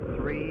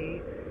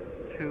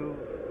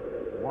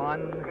1,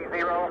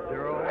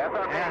 0, and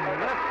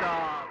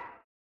liftoff.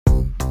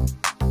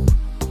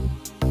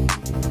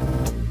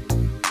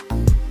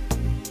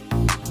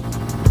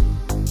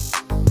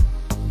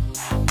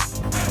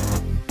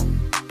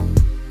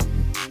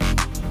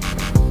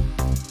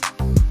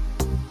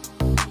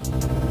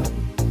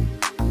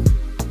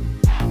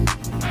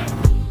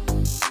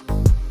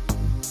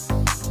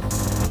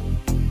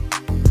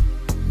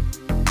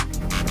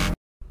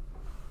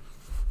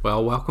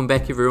 Well, welcome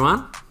back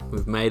everyone.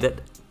 We've made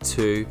it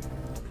to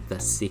the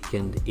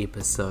second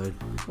episode.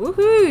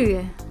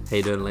 Woohoo! How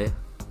you doing, Leah?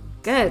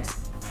 Good.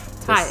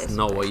 Tired. That's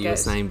not what you were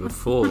saying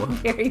before. I'm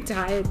very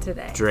tired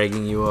today.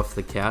 Dragging you off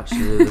the couch to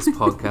do this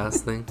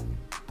podcast thing.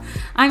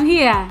 I'm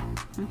here.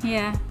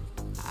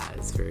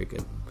 It's very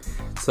good.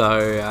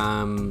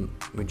 So,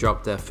 we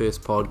dropped our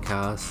first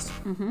podcast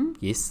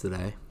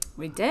yesterday.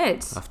 We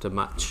did. After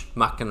much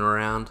mucking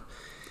around.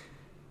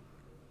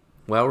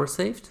 Well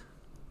received?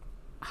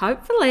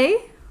 Hopefully.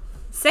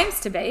 Seems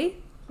to be.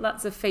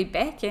 Lots of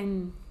feedback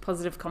and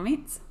positive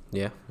comments.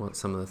 Yeah, what's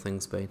some of the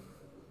things been?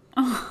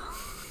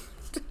 Oh,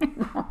 I don't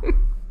know.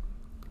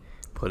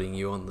 Putting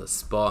you on the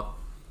spot.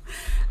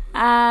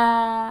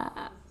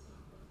 I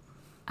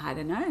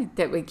don't know.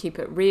 That we keep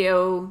it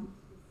real.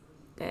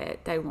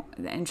 That they're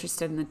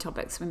interested in the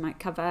topics we might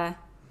cover.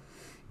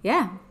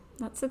 Yeah,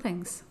 lots of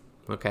things.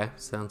 Okay,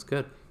 sounds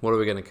good. What are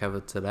we going to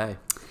cover today?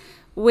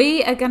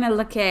 We are going to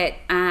look at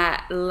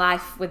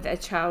life with a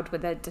child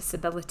with a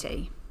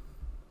disability.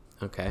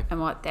 Okay. And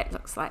what that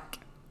looks like.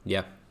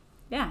 Yeah.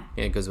 Yeah.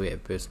 Yeah, because we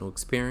have personal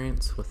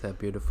experience with our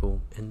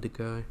beautiful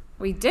Indigo.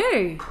 We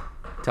do.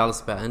 Tell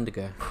us about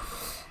Indigo.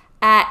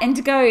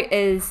 Indigo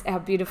is our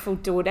beautiful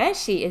daughter.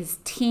 She is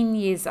 10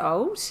 years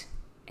old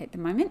at the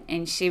moment,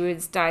 and she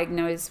was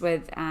diagnosed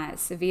with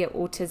severe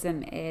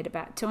autism at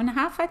about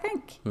 2.5, I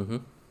think. Mm-hmm.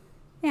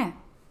 Yeah.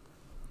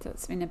 So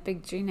it's been a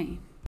big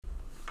journey.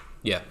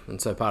 Yeah, and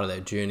so part of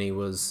that journey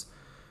was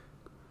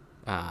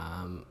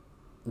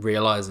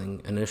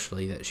realising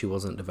initially that she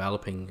wasn't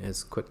developing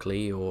as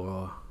quickly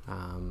or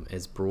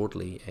as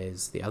broadly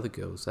as the other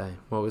girls, eh?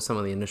 What were some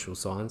of the initial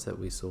signs that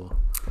we saw?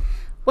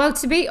 Well,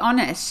 to be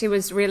honest, she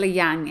was really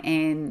young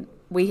and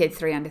we had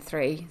 3 under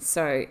 3,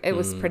 so it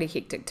was a pretty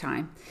hectic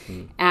time.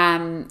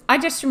 I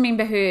just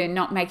remember her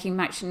not making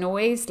much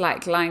noise,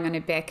 like lying on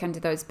her back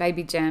under those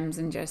baby gyms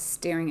and just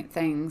staring at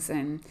things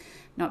and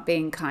not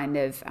being kind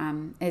of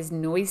as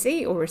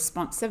noisy or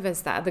responsive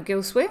as the other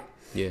girls were.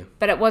 Yeah.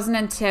 But it wasn't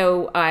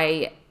until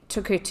I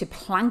took her to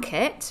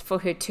Plunkett for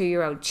her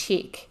 2-year-old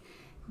check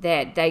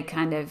that they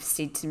kind of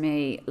said to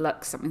me,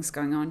 look, something's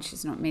going on.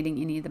 She's not meeting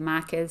any of the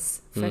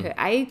markers for her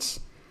age.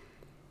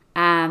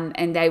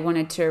 And they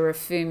wanted to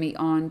refer me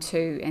on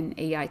to an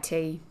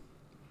EIT.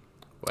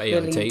 Well,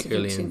 EIT,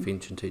 early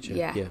intervention teacher.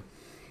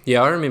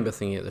 Yeah, I remember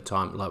thinking at the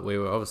time, like, we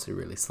were obviously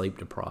really sleep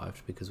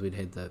deprived because we'd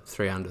had the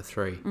 3 under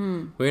 3.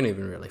 We weren't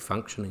even really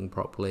functioning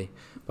properly,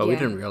 but we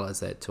didn't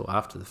realise that till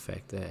after the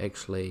fact that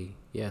actually,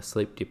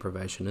 sleep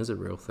deprivation is a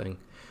real thing.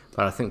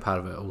 But I think part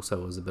of it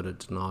also was a bit of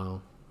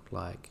denial.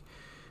 Like,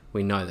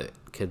 we know that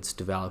kids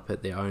develop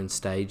at their own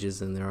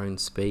stages and their own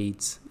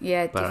speeds.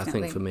 Yeah, but definitely. I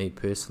think for me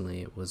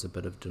personally, it was a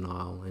bit of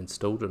denial and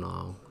still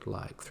denial,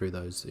 like through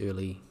those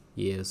early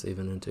years,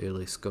 even into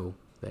early school,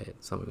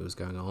 that something was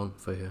going on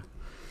for her.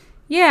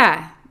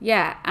 Yeah.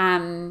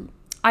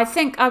 I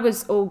think I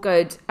was all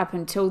good up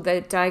until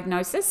the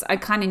diagnosis. I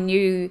kind of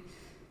knew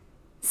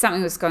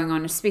something was going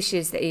on, especially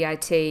as the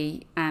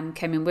EIT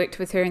came and worked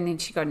with her, and then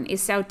she got an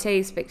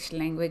SLT, speech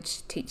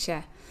language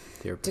teacher,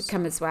 therapist. To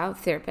come as well,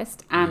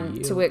 therapist,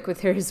 to work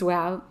with her as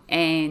well.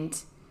 And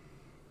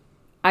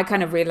I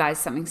kind of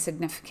realised something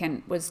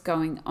significant was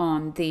going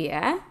on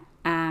there.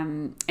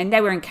 And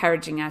they were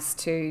encouraging us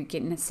to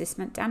get an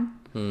assessment done.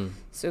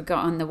 So we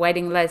got on the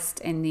waiting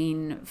list and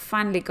then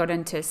finally got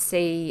in to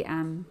see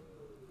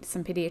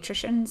some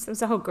paediatricians. There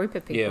was a whole group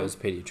of people. Yeah, it was a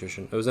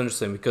paediatrician. It was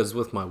interesting because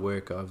with my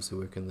work, I obviously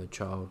work in the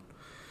child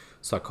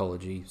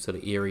psychology sort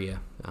of area.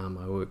 I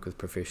work with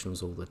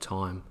professionals all the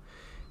time.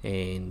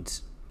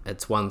 And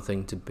it's one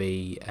thing to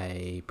be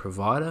a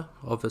provider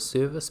of a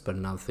service, but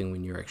another thing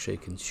when you're actually a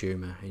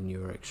consumer and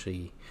you're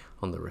actually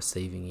on the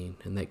receiving end.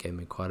 And that gave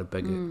me quite a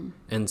big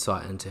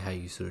insight into how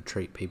you sort of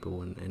treat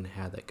people and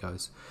how that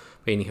goes.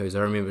 But anyways, I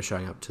remember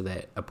showing up to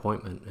that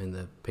appointment and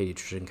the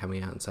paediatrician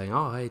coming out and saying,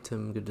 oh, hey,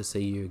 Tim, good to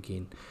see you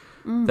again.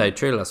 They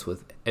treated us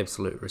with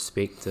absolute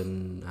respect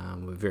and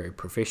were very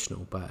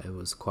professional, but it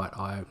was quite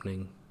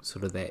eye-opening.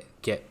 Sort of that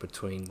gap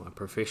between my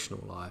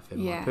professional life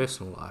and my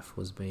personal life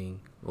was being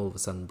all of a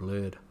sudden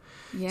blurred.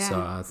 Yeah.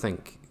 So I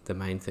think the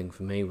main thing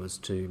for me was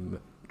to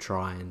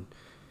try and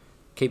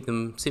keep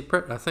them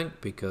separate, I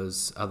think,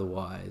 because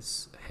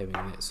otherwise having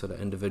that sort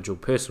of individual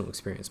personal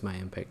experience may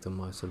impact on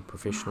my sort of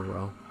professional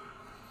role.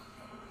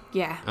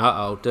 Yeah.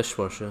 Uh-oh,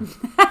 dishwasher.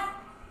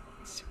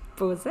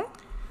 Pause it?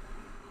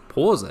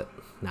 Pause it?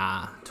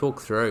 Nah,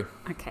 talk through.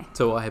 Okay.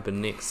 So what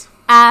happened next?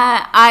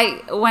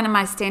 One of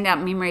my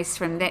standout memories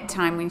from that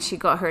time when she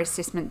got her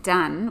assessment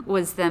done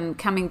was them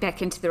coming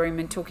back into the room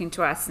and talking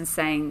to us and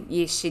saying,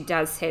 yes, she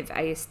does have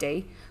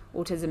ASD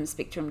Autism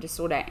Spectrum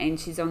Disorder, and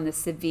she's on the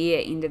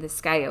severe end of the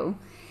scale.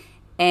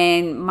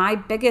 And my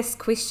biggest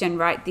question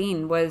right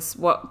then was,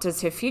 what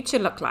does her future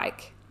look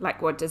like?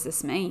 Like, what does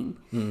this mean?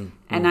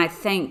 And I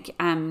think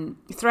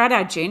throughout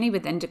our journey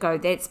with Indigo,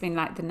 that's been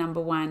like the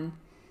number one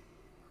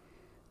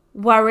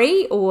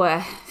worry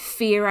or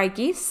fear, I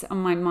guess, on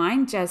my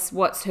mind. Just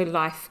what's her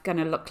life going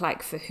to look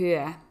like for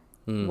her?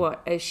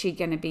 What is she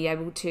going to be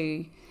able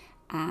to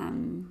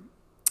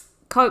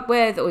cope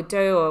with or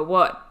do, or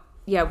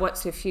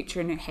what's her future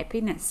and her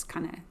happiness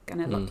kind of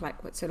going to look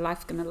like? What's her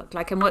life going to look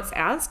like, and what's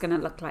ours going to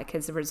look like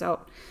as a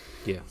result?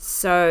 Yeah.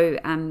 So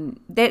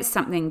that's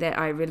something that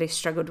I really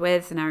struggled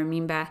with, and I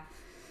remember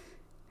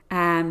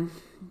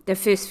the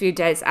first few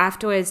days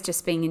afterwards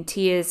just being in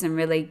tears and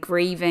really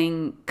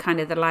grieving kind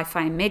of the life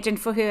I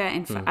imagined for her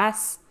and for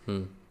us,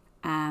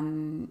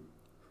 and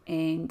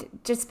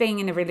just being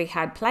in a really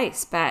hard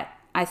place. But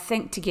I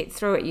think to get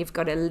through it, you've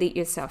got to let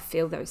yourself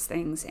feel those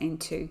things and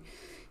to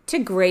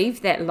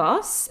grieve that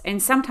loss.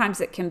 And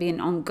sometimes it can be an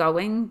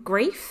ongoing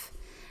grief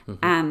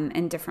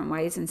in different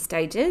ways and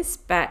stages.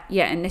 But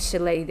yeah,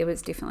 initially there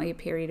was definitely a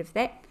period of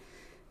that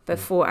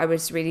before I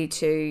was ready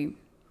to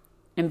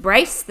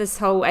embrace this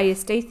whole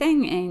ASD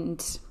thing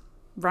and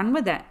run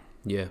with it.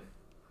 Yeah.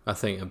 I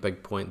think a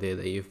big point there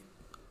that you've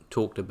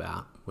talked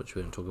about, which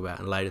we're going to talk about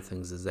in later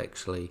things, is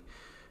actually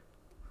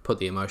put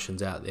the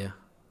emotions out there.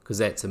 Because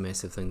that's a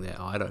massive thing that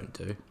I don't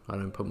do. I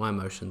don't put my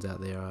emotions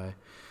out there.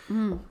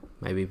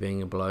 Maybe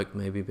being a bloke,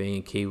 maybe being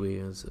a Kiwi,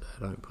 I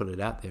don't put it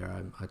out there.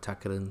 I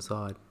tuck it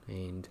inside.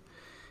 And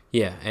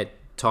yeah, at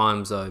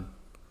times I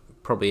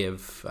probably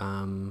have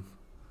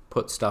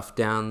put stuff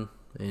down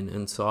and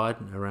inside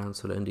around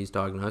sort of Indy's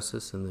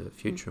diagnosis and the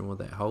future and what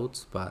that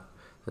holds. But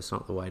that's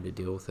not the way to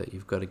deal with it.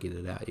 You've got to get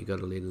it out. You've got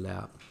to let it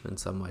out in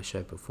some way,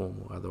 shape or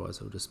form, or otherwise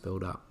it'll just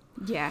build up.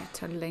 Yeah,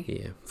 totally.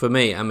 Yeah. For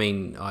me, I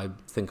mean, I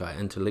think I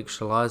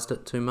intellectualized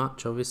it too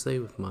much, obviously,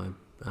 with my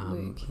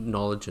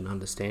knowledge and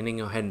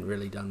understanding. I hadn't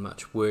really done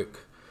much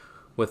work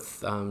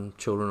with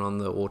children on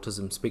the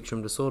autism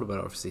spectrum disorder, but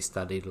I obviously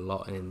studied a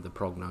lot, and the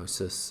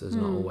prognosis is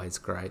not always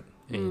great,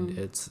 and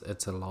it's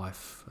a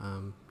life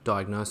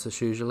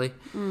diagnosis usually,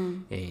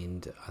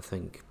 and I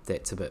think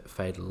that's a bit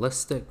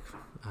fatalistic,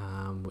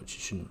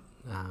 which you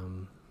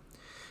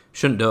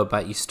shouldn't do it,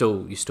 but you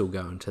still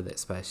go into that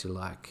space. You're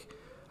like,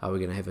 are we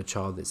going to have a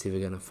child that's ever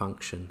going to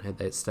function? At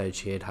that stage,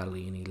 she had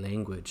hardly any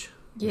language.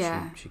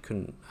 Yeah. She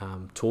couldn't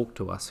talk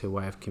to us. Her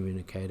way of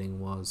communicating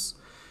was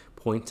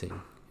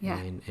pointing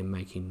and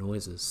making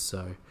noises.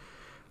 So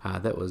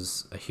that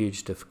was a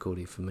huge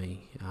difficulty for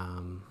me,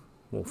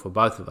 well, for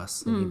both of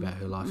us, thinking about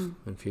her life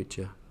and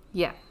future.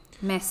 Yeah,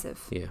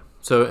 massive. Yeah.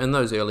 So in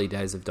those early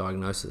days of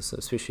diagnosis,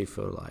 especially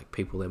for like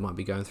people that might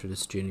be going through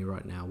this journey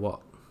right now,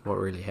 what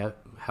really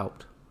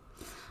helped?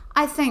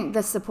 I think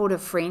the support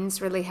of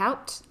friends really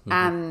helped.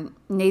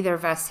 Neither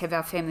of us have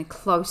our family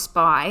close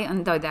by,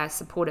 and though they're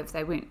supportive,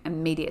 they weren't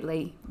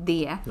immediately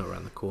there. Not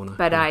around the corner.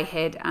 But I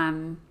had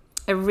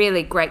a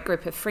really great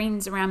group of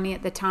friends around me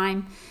at the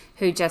time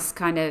who just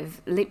kind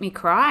of let me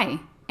cry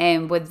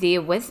and were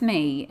there with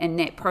me in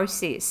that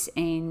process.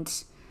 And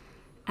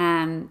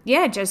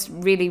just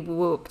really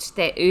walked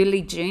that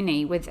early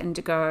journey with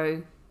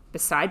Indigo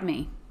beside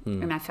me.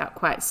 And I felt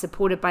quite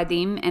supported by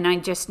them, and I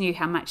just knew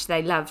how much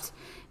they loved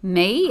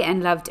me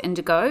and loved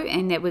Indigo,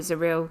 and that was a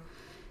real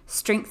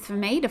strength for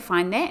me to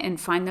find that and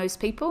find those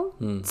people.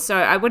 So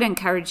I would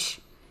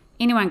encourage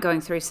anyone going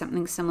through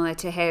something similar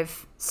to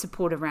have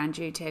support around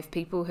you, to have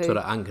people who... Sort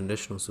of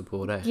unconditional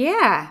support, eh?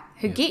 Yeah,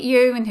 who get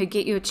you and who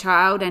get your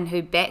child and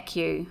who back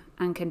you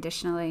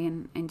unconditionally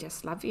and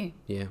just love you.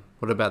 Yeah.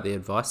 What about the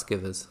advice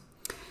givers?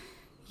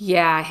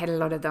 Yeah, I had a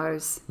lot of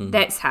those.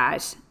 That's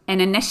hard.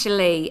 And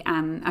initially,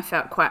 I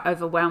felt quite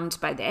overwhelmed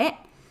by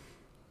that.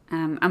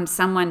 I'm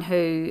someone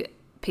who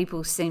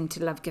people seem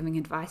to love giving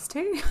advice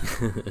to.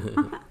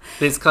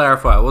 Let's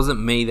clarify. It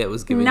wasn't me that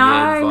was giving you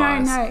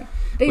advice. No.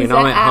 These when are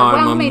I'm at home,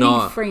 I'm well-meaning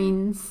not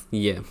friends.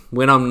 Yeah.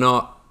 When I'm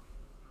not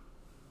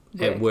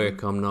at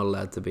work, I'm not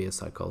allowed to be a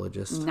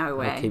psychologist. No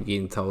way. I keep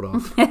getting told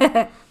off.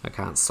 I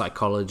can't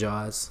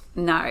psychologize.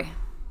 No.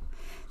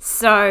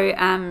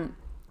 So,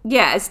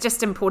 it's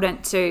just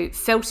important to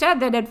filter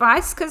that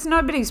advice, because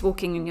nobody's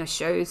walking in your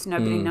shoes.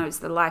 Nobody knows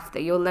the life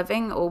that you're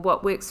living or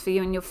what works for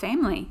you and your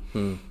family.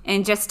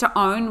 And just to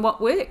own what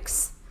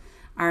works.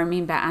 I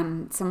remember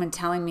someone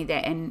telling me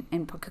that in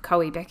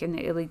Pukekohe back in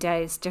the early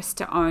days, just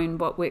to own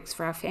what works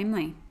for our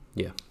family.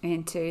 Yeah.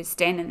 And to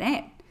stand in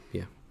that.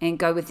 Yeah. And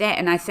go with that.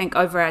 And I think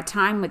over our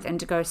time with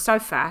Indigo so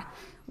far,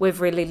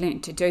 we've really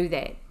learnt to do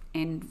that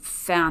and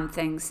found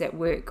things that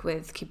work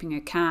with keeping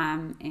her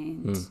calm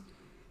and...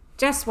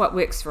 just what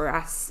works for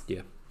us.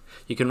 Yeah.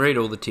 You can read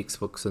all the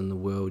textbooks in the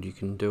world, you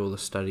can do all the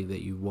study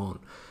that you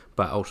want,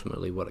 but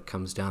ultimately what it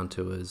comes down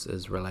to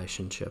is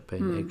relationship,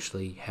 and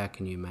actually how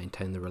can you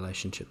maintain the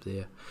relationship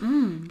there.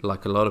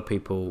 Like a lot of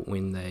people,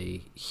 when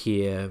they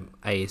hear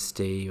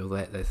ASD or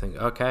that, they think,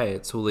 okay,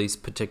 it's all these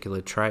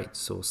particular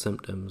traits or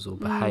symptoms or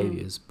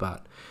behaviours,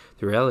 but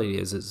the reality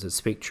is it's a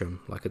spectrum,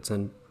 like it's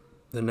in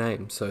the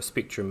name. So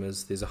spectrum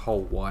is, there's a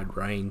whole wide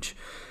range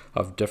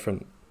of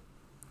different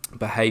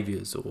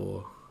behaviours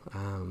or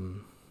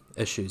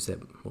issues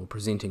or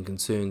presenting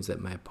concerns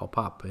that may pop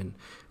up, and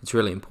it's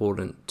really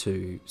important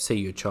to see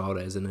your child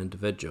as an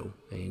individual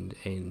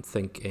and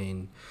think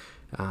and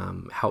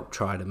help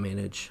try to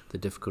manage the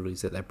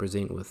difficulties that they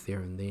present with there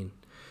and then.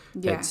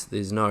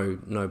 There's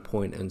no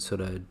point in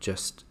sort of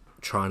just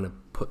trying to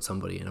put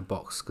somebody in a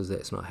box, because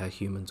that's not how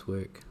humans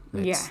work.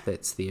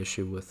 That's the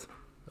issue with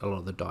a lot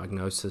of the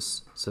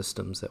diagnosis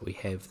systems that we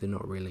have. They're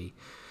not really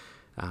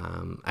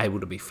able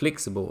to be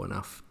flexible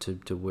enough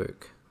to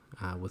work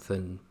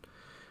within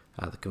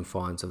the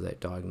confines of that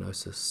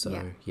diagnosis.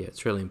 So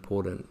it's really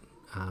important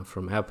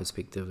from our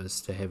perspective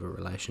is to have a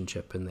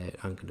relationship and that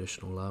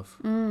unconditional love.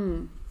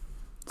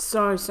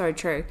 So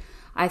true.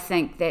 I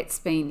think that's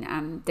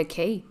been the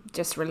key,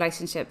 just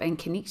relationship and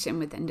connection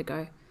with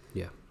Indigo.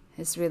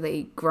 Has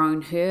really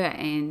grown her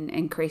and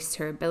increased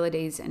her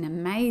abilities in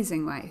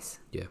amazing ways.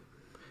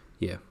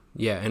 And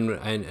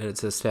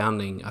it's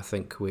astounding. I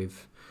think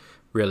we've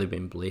really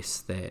been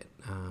blessed that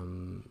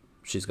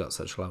she's got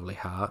such a lovely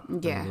heart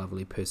and a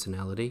lovely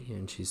personality,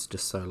 and she's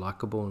just so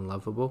likable and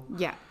lovable.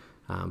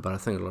 But I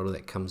think a lot of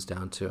that comes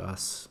down to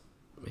us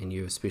and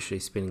you, especially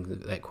spending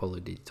that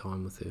quality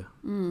time with her,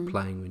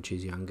 playing when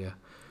she's younger.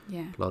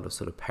 A lot of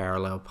sort of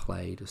parallel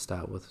play to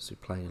start with, so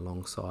playing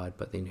alongside,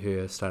 but then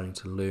her starting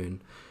to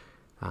learn,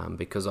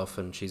 because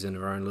often she's in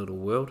her own little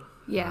world,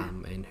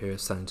 and her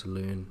starting to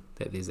learn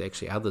that there's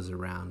actually others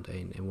around,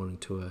 and wanting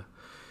to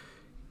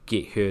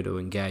get her to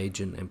engage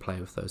and play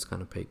with those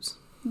kind of peeps.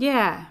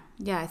 I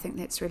think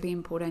that's really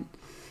important.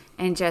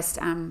 And just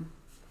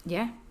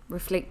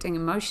reflecting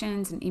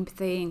emotions and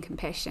empathy and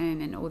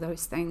compassion and all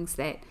those things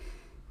that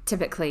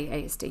typically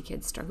ASD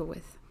kids struggle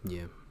with.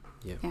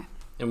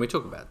 And we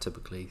talk about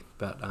typically,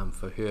 but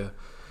for her,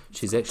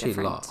 she's actually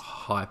a lot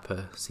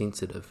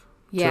hypersensitive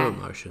to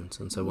emotions,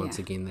 and so once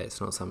again,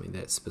 that's not something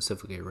that's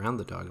specifically around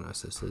the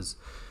diagnosis. Is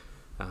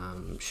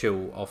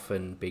she'll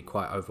often be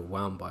quite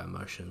overwhelmed by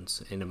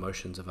emotions and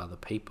emotions of other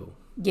people.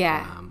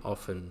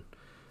 Often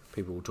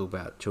people will talk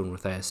about children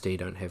with ASD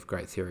don't have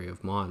great theory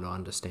of mind or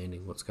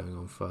understanding what's going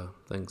on for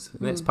things,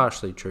 and that's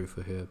partially true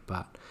for her,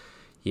 but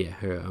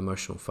her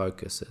emotional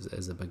focus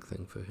is a big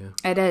thing for her.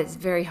 It is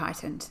very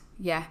heightened.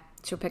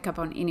 She'll pick up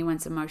on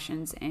anyone's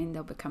emotions and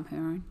they'll become her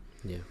own.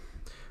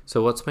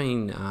 So what's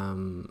been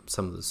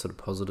some of the sort of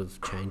positive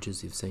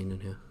changes you've seen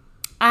in her?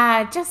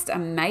 Just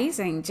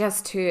amazing.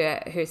 Just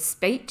her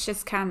speech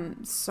has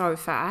come so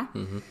far.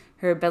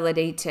 Her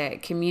ability to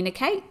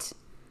communicate,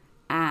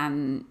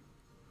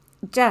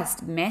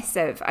 just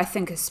massive. I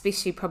think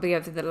especially probably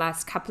over the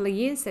last couple of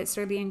years, that's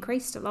really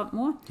increased a lot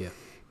more.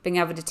 Being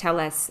able to tell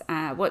us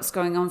what's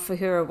going on for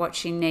her or what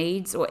she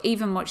needs or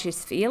even what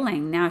she's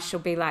feeling. Now she'll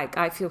be like,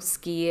 I feel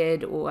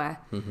scared, or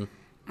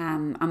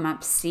I'm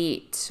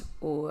upset,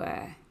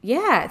 or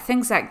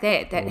things like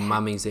that. Or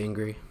mummy's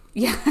angry.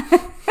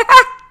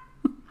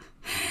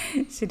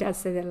 She does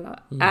say that a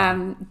lot.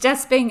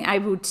 Just being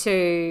able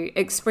to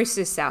express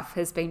herself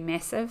has been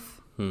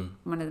massive.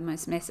 One of the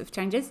most massive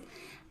changes.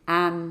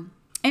 And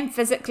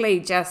physically,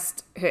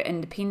 just her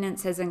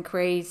independence has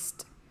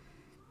increased.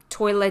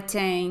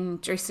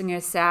 Toileting, dressing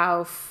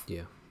herself.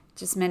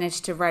 Just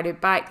managed to ride her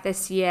bike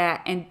this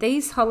year. And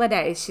these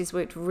holidays, she's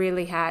worked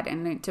really hard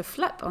and learned to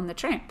flip on the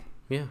tramp.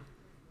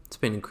 It's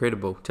been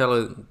incredible. Tell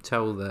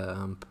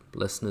the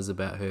listeners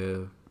about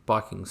her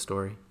biking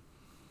story.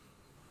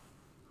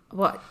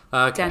 What?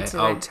 Okay,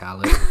 I'll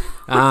tell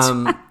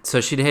it.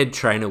 So she'd had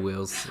trainer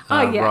wheels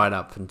right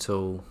up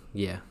until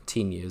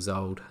 10 years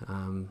old.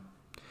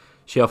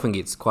 She often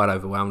gets quite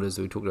overwhelmed, as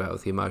we talked about,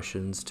 with the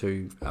emotions,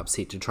 too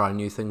upset to try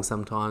new things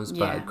sometimes.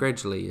 But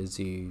gradually, as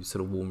you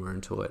sort of warm her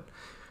into it,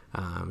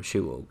 she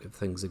will give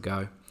things a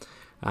go.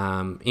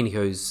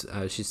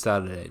 She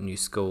started at a new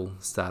school,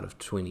 start of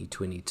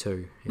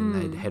 2022, and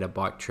they'd had a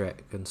bike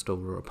track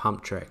installed, or a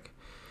pump track.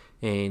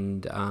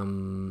 And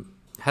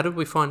how did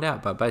we find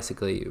out? But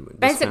basically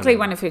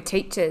one of her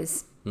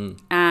teachers.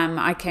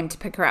 I came to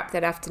pick her up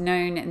that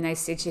afternoon, and they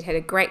said she'd had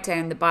a great day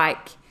on the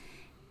bike.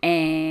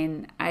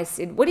 And I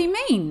said, what do you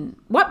mean?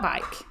 What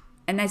bike?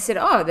 And they said,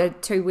 the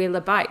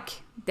two-wheeler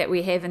bike that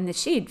we have in the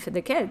shed for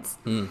the kids.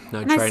 And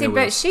I said,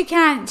 but she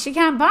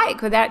can't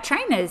bike without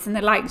trainers. And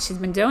they're like, she's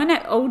been doing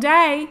it all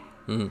day.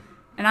 And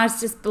I was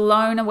just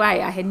blown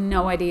away. I had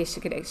no idea she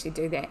could actually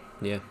do that.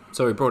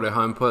 So we brought her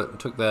home,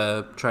 took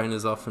the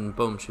trainers off, and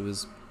boom, she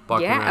was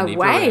biking around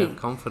everywhere,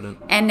 confident.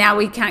 And now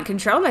we can't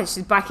control her.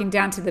 She's biking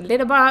down to the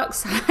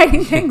letterbox,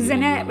 hiding things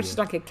in it, which is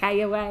like a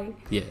K away.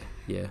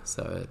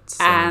 So it's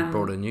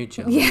brought a new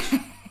challenge.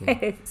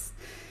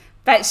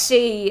 But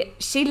she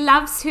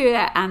loves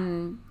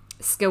her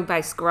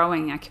skill-based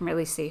growing. I can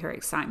really see her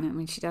excitement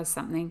when she does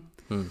something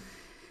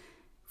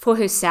for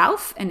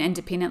herself and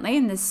independently,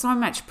 and there's so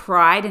much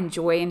pride and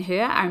joy in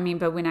her. I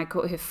remember when I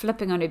caught her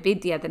flipping on her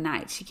bed the other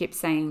night, she kept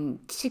saying,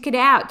 check it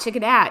out, check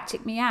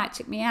me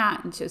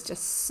out, and she was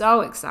just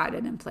so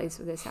excited and pleased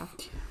with herself.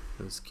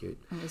 It was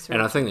cute.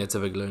 And I think that's a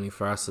big learning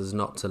for us, is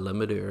not to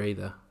limit her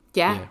either.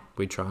 Yeah.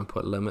 We try and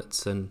put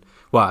limits in.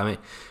 Well, I mean,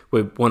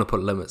 we want to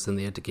put limits in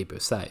there to keep her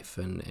safe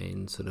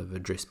and sort of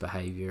address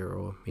behaviour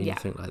or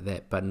anything like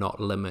that, but not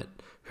limit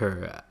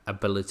her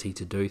ability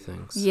to do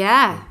things.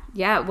 Yeah.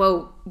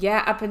 Well,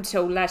 up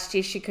until last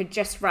year, she could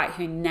just write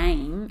her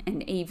name,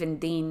 and even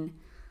then,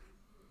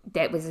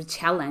 that was a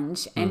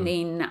challenge. And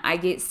then I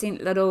get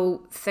sent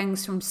little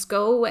things from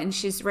school, and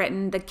she's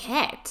written the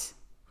cat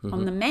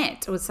on the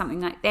mat or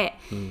something like that.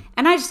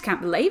 And I just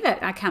can't believe it.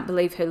 I can't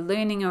believe her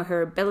learning or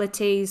her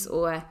abilities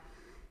or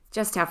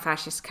just how far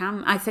she's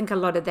come. I think a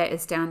lot of that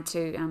is down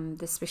to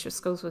the special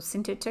schools we've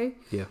sent her to.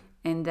 Yeah.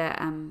 And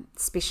the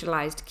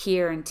specialised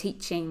care and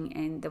teaching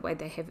and the way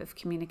they have of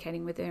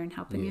communicating with her and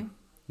helping her.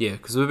 Yeah,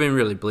 because we've been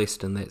really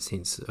blessed in that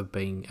sense of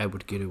being able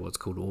to get her what's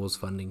called OARS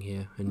funding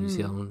here in New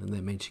Zealand, and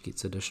that means she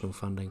gets additional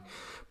funding.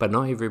 But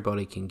not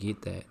everybody can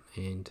get that,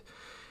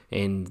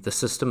 and the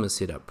system is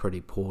set up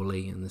pretty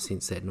poorly in the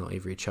sense that not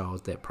every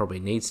child that probably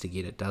needs to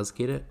get it does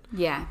get it.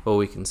 Yeah. All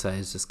we can say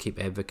is just keep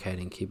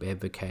advocating.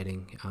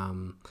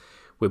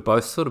 We're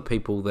both sort of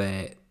people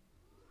that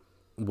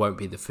won't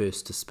be the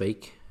first to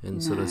speak in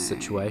sort of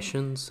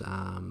situations.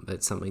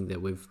 It's something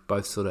that we've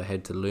both sort of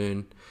had to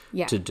learn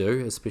to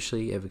do,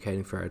 especially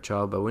advocating for our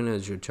child. But when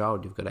it's your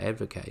child, you've got to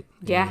advocate.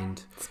 Yeah,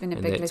 and, it's been a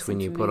and big that's lesson when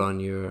you for put me. on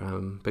your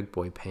big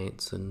boy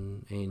pants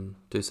and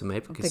do some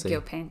advocacy. Big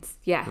girl pants.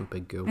 Yeah. And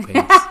big girl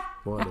pants,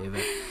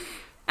 whatever.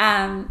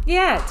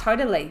 Yeah,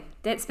 totally.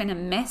 That's been a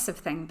massive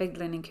thing, big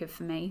learning curve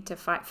for me to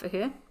fight for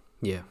her.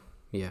 Yeah.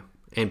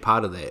 And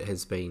part of that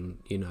has been,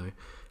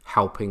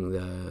 helping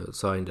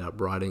so I ended up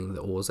writing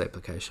the OARS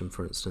application,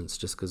 for instance,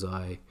 just because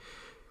I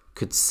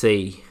could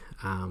see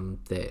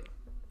that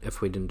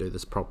if we didn't do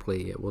this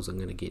properly, it wasn't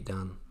going to get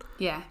done.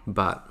 Yeah.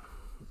 But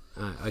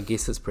I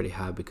guess it's pretty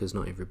hard because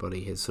not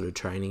everybody has sort of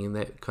training in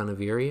that kind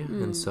of area.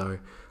 And so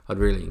I'd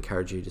really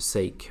encourage you to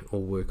seek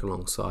or work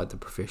alongside the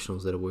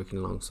professionals that are working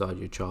alongside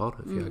your child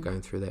if you are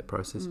going through that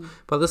process.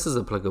 But this is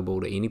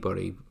applicable to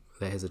anybody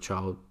that has a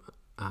child,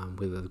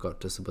 whether they've got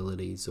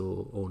disabilities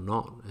or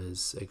not,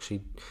 is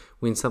actually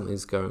when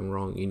something's going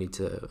wrong, you need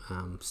to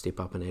step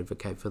up and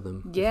advocate for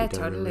them. Yeah, if you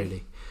don't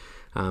totally.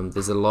 already.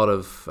 There's a lot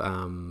of,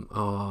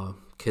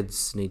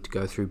 kids need to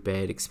go through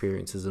bad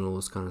experiences and all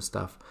this kind of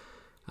stuff.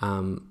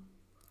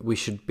 We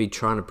should be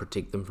trying to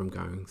protect them from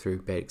going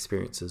through bad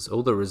experiences.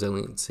 All the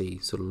resiliency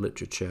sort of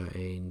literature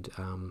and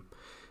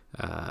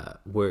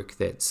work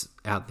that's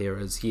out there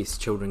is, yes,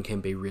 children can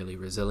be really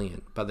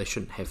resilient, but they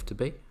shouldn't have to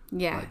be.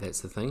 Yeah. Like,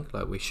 that's the thing.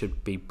 Like, we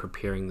should be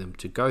preparing them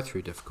to go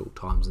through difficult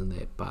times and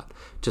that, but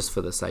just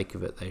for the sake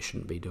of it, they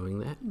shouldn't be doing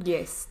that.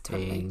 Yes,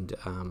 totally. And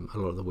a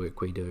lot of the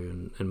work we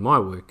do, and my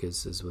work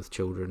is with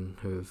children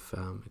who have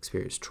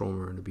experienced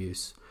trauma and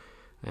abuse,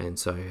 and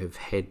so have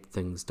had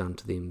things done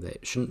to them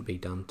that shouldn't be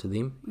done to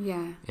them.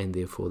 Yeah. And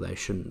therefore they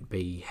shouldn't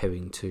be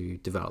having to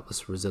develop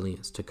this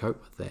resilience to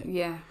cope with that.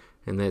 Yeah.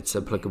 And that's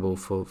applicable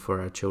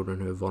for our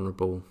children who are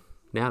vulnerable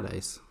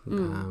nowadays.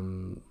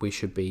 We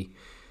should be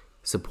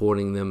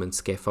supporting them and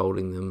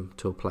scaffolding them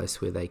to a place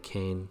where they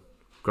can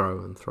grow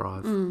and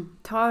thrive.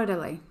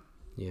 Totally.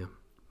 Yeah.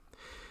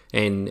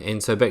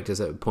 And so back to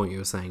that point you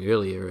were saying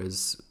earlier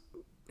is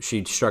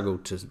she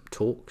struggled to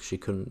talk. She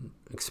couldn't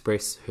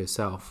express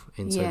herself.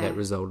 And so that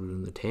resulted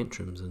in the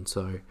tantrums. And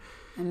so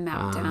And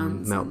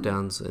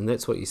meltdowns. And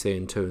that's what you see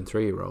in 2 and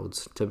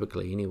 3-year-olds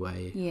typically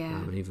anyway.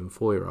 Yeah. Even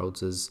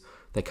 4-year-olds is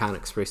they can't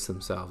express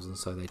themselves and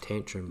so they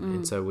tantrum.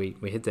 And so we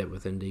had that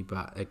with Indy,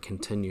 but it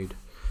continued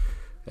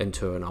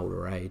into an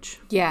older age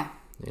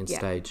and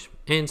stage,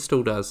 and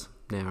still does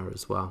now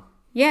as well.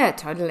 Yeah,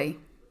 totally.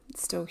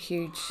 It's still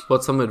huge.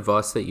 What's some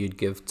advice that you'd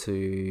give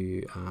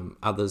to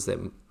others that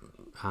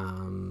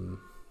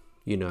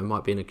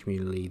might be in a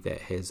community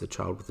that has a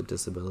child with a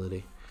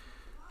disability?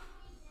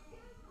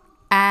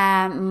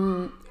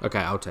 Okay,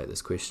 I'll take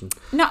this question.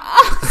 No,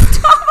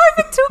 stop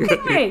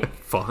over-talking me.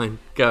 Fine,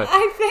 go.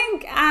 I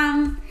think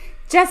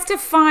just to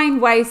find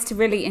ways to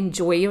really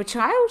enjoy your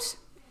child.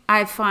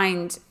 I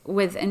find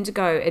with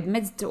Indigo,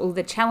 amidst all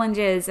the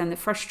challenges and the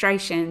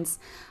frustrations,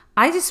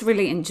 I just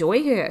really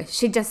enjoy her.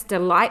 She just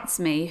delights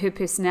me. Her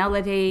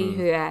personality,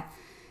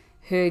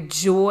 her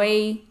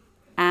joy.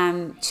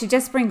 She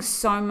just brings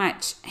so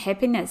much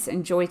happiness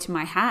and joy to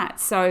my heart.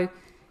 So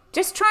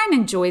just try and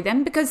enjoy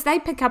them because they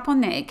pick up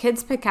on that.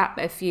 Kids pick up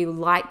if you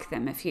like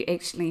them, if you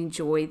actually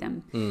enjoy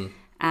them.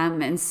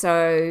 And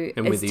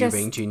whether you're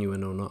being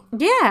genuine or not.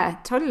 Yeah,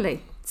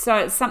 totally. So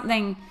it's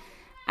something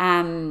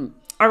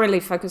I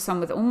really focus on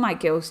with all my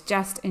girls,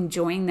 just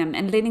enjoying them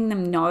and letting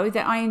them know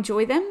that I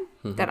enjoy them,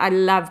 that I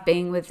love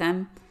being with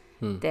them,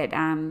 that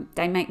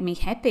they make me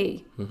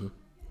happy.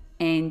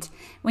 And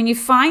when you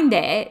find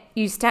that,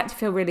 you start to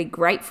feel really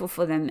grateful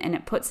for them, and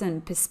it puts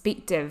in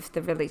perspective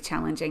the really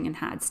challenging and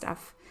hard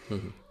stuff.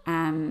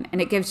 And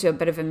it gives you a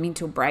bit of a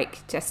mental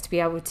break just to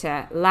be able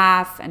to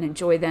laugh and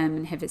enjoy them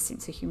and have a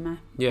sense of humour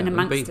and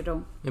amongst it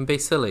all. And be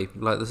silly.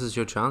 Like, this is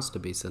your chance to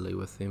be silly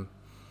with them.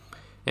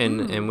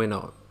 And we're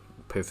not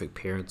perfect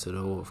parents at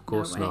all, of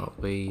course not.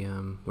 We're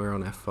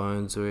on our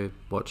phones, we're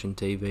watching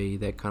TV,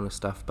 that kind of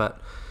stuff,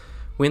 but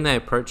when they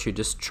approach you,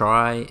 just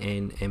try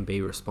and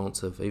be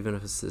responsive, even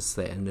if it's just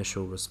that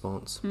initial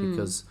response,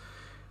 because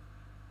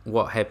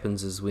what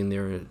happens is when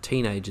they're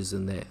teenagers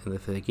and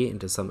if they get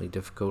into something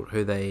difficult,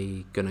 who are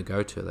they going to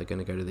go to? Are they going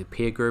to go to their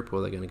peer group, or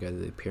are they going to go to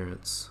their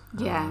parents?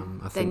 Yeah,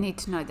 I they need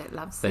to know that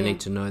love's there. They need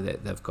to know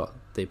that they've got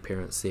their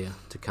parents there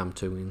to come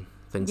to when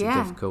things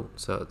are difficult.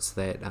 So it's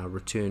that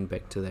return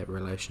back to that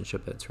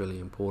relationship that's really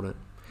important.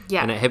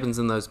 Yeah. And it happens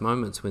in those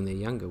moments when they're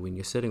younger, when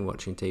you're sitting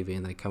watching TV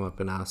and they come up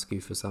and ask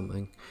you for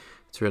something.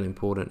 It's really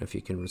important if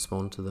you can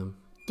respond to them.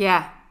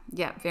 Yeah,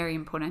 very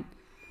important.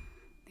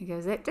 There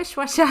goes that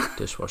dishwasher.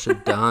 Dishwasher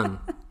done.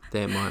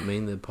 That might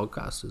mean the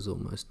podcast is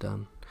almost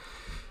done.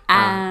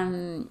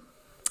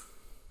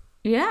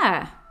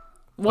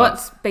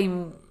 What's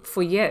been,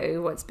 for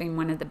you, what's been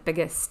one of the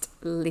biggest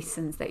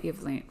lessons that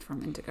you've learnt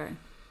from Indigo?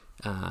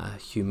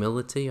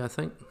 Humility, I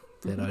think,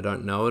 that I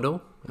don't know it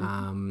all,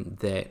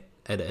 that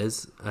it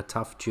is a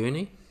tough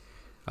journey.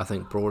 I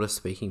think, broader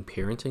speaking,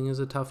 parenting is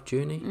a tough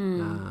journey.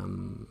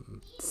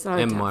 So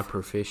in my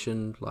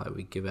profession, like,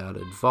 we give out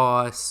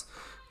advice,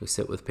 we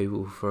sit with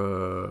people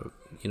for,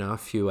 a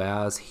few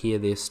hours, hear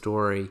their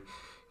story,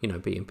 be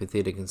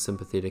empathetic and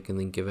sympathetic, and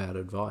then give out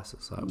advice.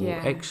 It's like, well,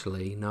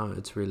 actually, no,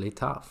 it's really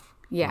tough.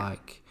 Yeah.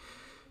 Like,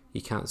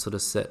 you can't sort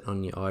of sit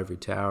on your ivory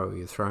tower or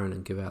your throne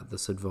and give out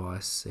this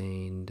advice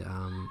and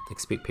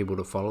expect people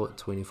to follow it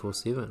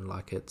 24/7.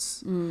 Like,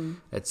 it's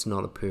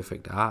not a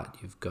perfect art.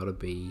 You've got to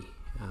be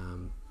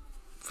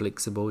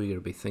flexible. You've got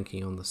to be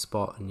thinking on the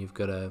spot, and you've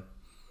got to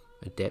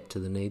adapt to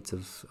the needs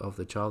of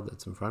the child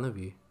that's in front of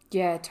you.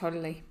 Yeah,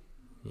 totally.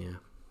 Yeah.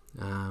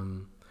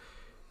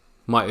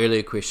 My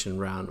earlier question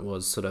round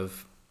was sort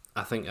of,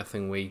 I think a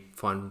thing we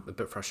find a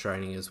bit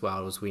frustrating as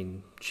well is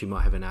when she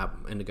might have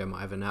Indigo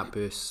might have an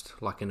outburst,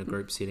 like in a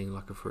group setting,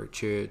 like if we're at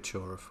church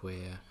or if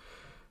we're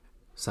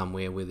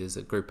somewhere where there's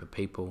a group of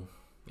people,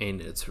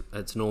 and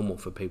it's normal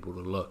for people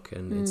to look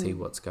and see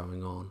what's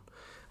going on.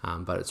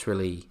 But it's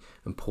really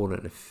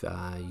important if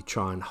you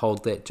try and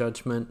hold that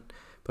judgment,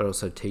 but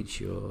also teach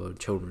your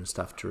children and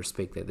stuff to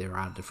respect that there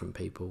are different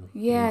people.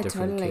 Yeah, and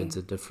different kids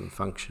are different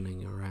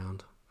functioning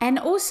around. And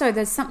also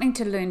there's something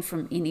to learn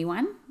from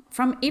anyone,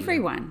 from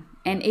everyone.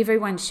 Yeah. And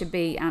everyone should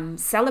be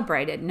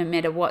celebrated, no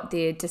matter what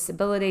their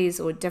disabilities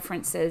or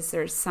differences.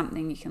 There's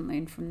something you can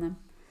learn from them.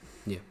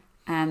 Yeah.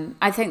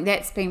 I think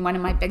that's been one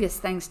of my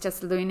biggest things,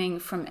 just learning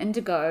from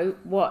Indigo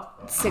what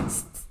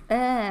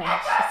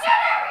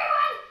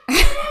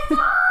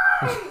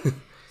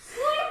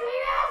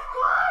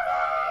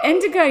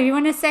Indigo, you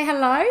want to say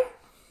hello?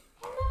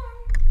 Hello.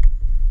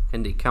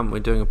 Indy, come, we're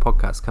doing a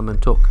podcast. Come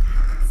and talk.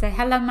 Say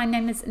hello, my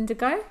name is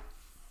Indigo.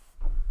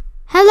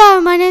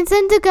 Hello, my name's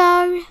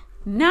Indigo.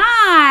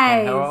 Nice.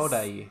 And how old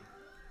are you?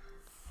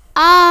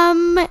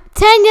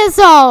 10 years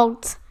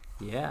old.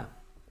 Yeah.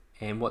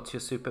 And what's your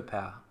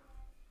superpower?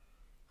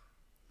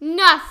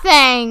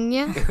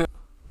 Nothing.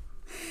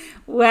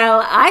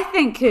 Well, I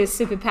think her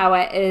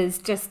superpower is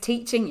just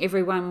teaching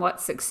everyone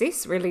what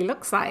success really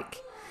looks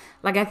like.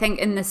 Like, I think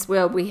in this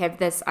world we have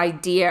this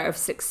idea of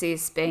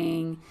success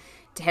being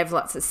to have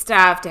lots of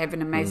stuff, to have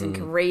an amazing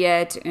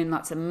career, to earn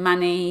lots of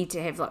money,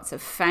 to have lots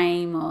of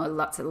fame or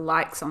lots of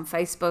likes on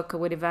Facebook or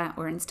whatever,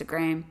 or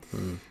Instagram.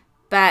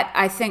 But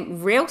I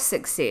think real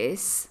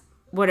success,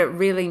 what it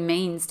really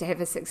means to have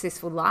a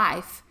successful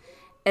life,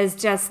 is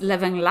just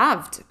living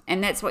loved.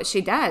 And that's what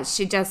she does.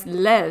 She just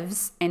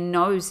lives and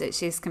knows that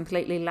she's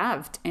completely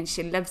loved, and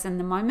she lives in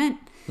the moment.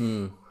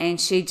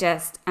 And she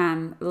just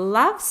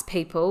loves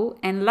people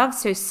and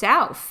loves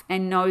herself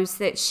and knows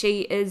that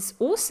she is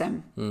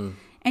awesome.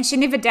 And she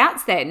never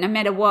doubts that, no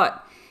matter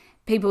what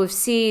people have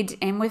said.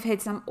 And we've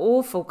had some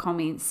awful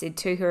comments said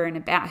to her and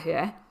about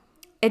her.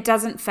 It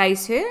doesn't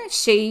faze her.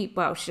 She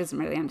doesn't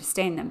really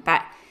understand them,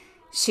 but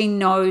she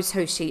knows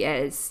who she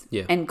is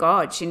in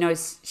God. She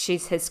knows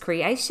she's his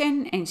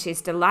creation, and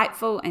she's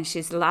delightful, and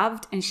she's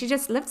loved, and she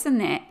just lives in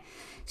that.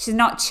 She's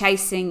not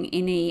chasing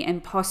any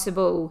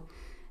impossible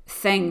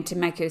thing to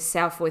make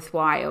herself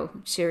worthwhile.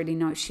 She already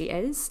knows she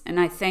is. And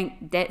I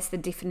think that's the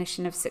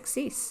definition of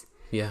success.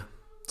 Yeah.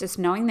 Just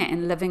knowing that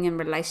and living in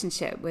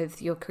relationship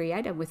with your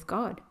creator, with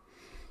God.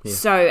 Yeah.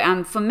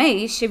 So for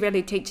me, she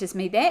really teaches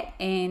me that,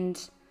 and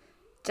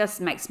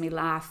just makes me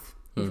laugh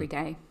every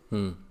day.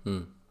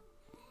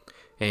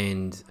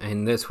 And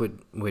that's what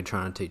we're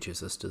trying to teach your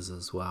sisters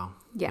as well.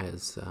 Yeah.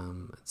 It's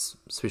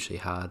especially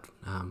hard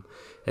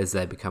as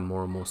they become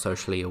more and more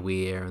socially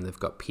aware, and they've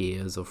got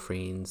peers or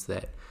friends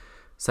that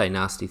say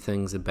nasty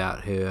things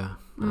about her,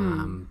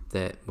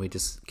 that we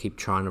just keep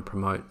trying to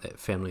promote that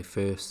family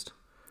first.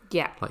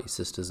 Yeah. Like, your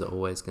sisters are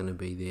always going to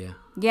be there.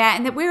 Yeah,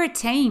 and that we're a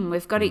team.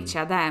 We've got each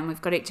other, and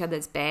we've got each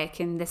other's back,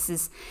 and this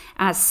is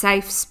our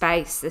safe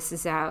space. This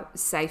is our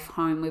safe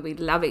home where we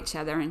love each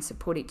other and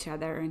support each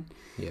other, and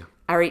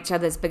are each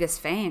other's biggest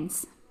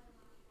fans.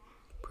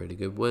 Pretty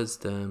good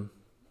wisdom.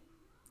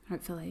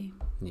 Hopefully.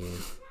 Yeah.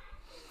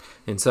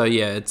 And so,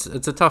 it's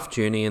a tough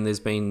journey, and there's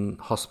been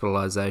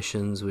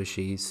hospitalizations where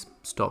she's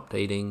stopped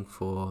eating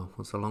for,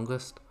 what's the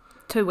longest?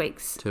 2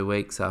 weeks. 2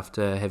 weeks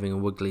after having a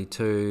wiggly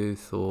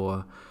tooth,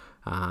 or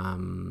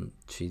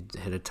She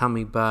had a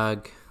tummy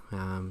bug.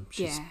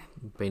 She's Yeah.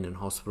 been in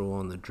hospital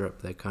on the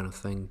drip, that kind of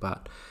thing.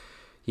 But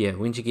yeah,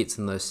 when she gets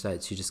in those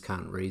states, you just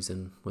can't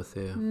reason with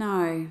her.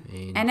 No.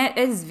 And it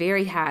is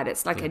very hard.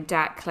 It's like a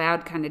dark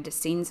cloud kind of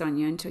descends on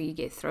you until you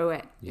get through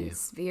it. Yeah.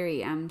 It's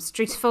very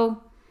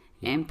stressful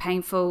and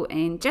painful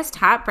and just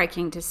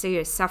heartbreaking to see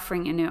her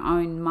suffering in her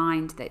own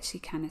mind that she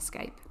can't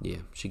escape. Yeah,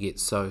 she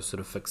gets so sort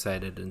of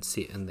fixated and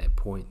set in that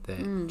point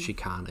that she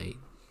can't eat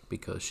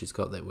because she's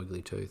got that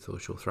wiggly tooth or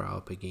she'll throw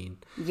up again.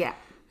 Yeah.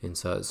 And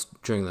so it's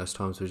during those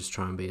times we just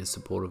try and be as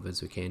supportive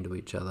as we can to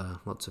each other.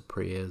 Lots of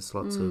prayers,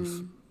 lots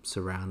of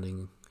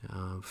surrounding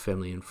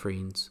family and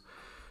friends.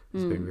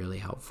 It's been really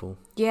helpful.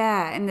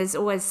 Yeah, and there's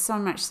always so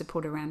much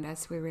support around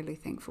us we're really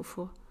thankful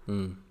for.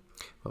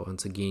 But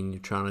once again,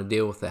 you're trying to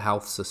deal with the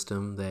health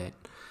system that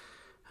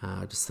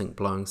I just think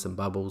blowing some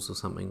bubbles or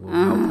something will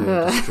help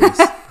her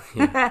distress.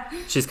 Yeah.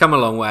 She's come a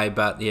long way,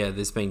 but yeah,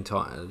 there's been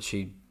time.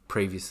 She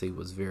previously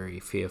was very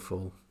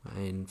fearful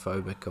and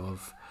phobic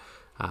of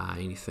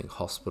anything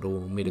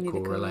hospital or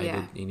medical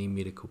related, any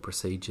medical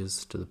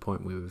procedures, to the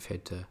point where we've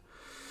had to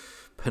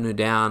pin her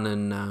down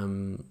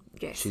and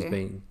she's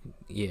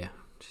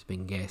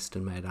been gassed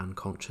and made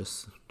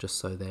unconscious just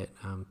so that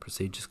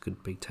procedures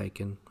could be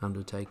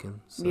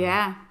undertaken. So,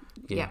 yeah,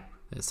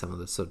 that's some of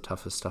the sort of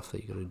toughest stuff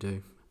that you got to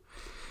do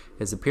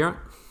as a parent.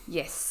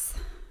 Yes.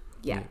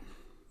 Yeah.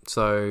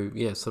 So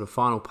yeah, sort of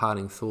final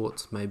parting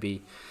thoughts.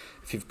 Maybe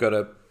if you've got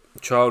a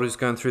child who's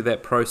going through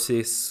that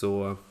process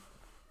or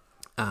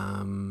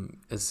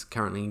is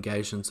currently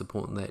engaged in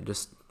supporting that,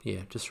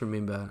 just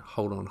remember,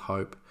 hold on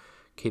hope.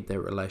 Keep that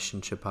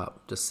relationship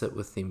up. Just sit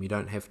with them. You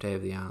don't have to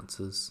have the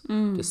answers.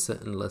 Just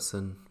sit and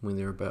listen when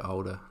they're a bit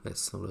older.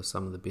 That's sort of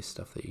some of the best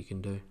stuff that you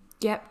can do.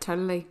 Yep,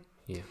 totally.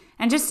 Yeah.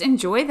 And just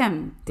enjoy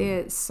them.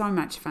 They're so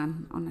much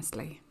fun,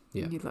 honestly.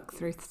 Yeah. When you look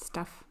through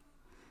stuff,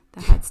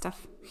 the hard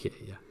stuff.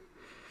 Yeah.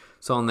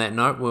 So on that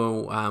note,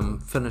 we'll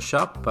finish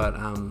up. But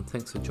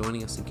thanks for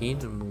joining us again,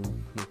 and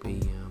we'll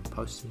be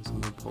posting some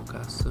more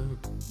podcasts soon.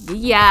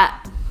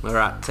 Yeah. All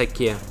right. Take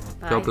care.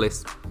 Bye. God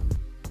bless.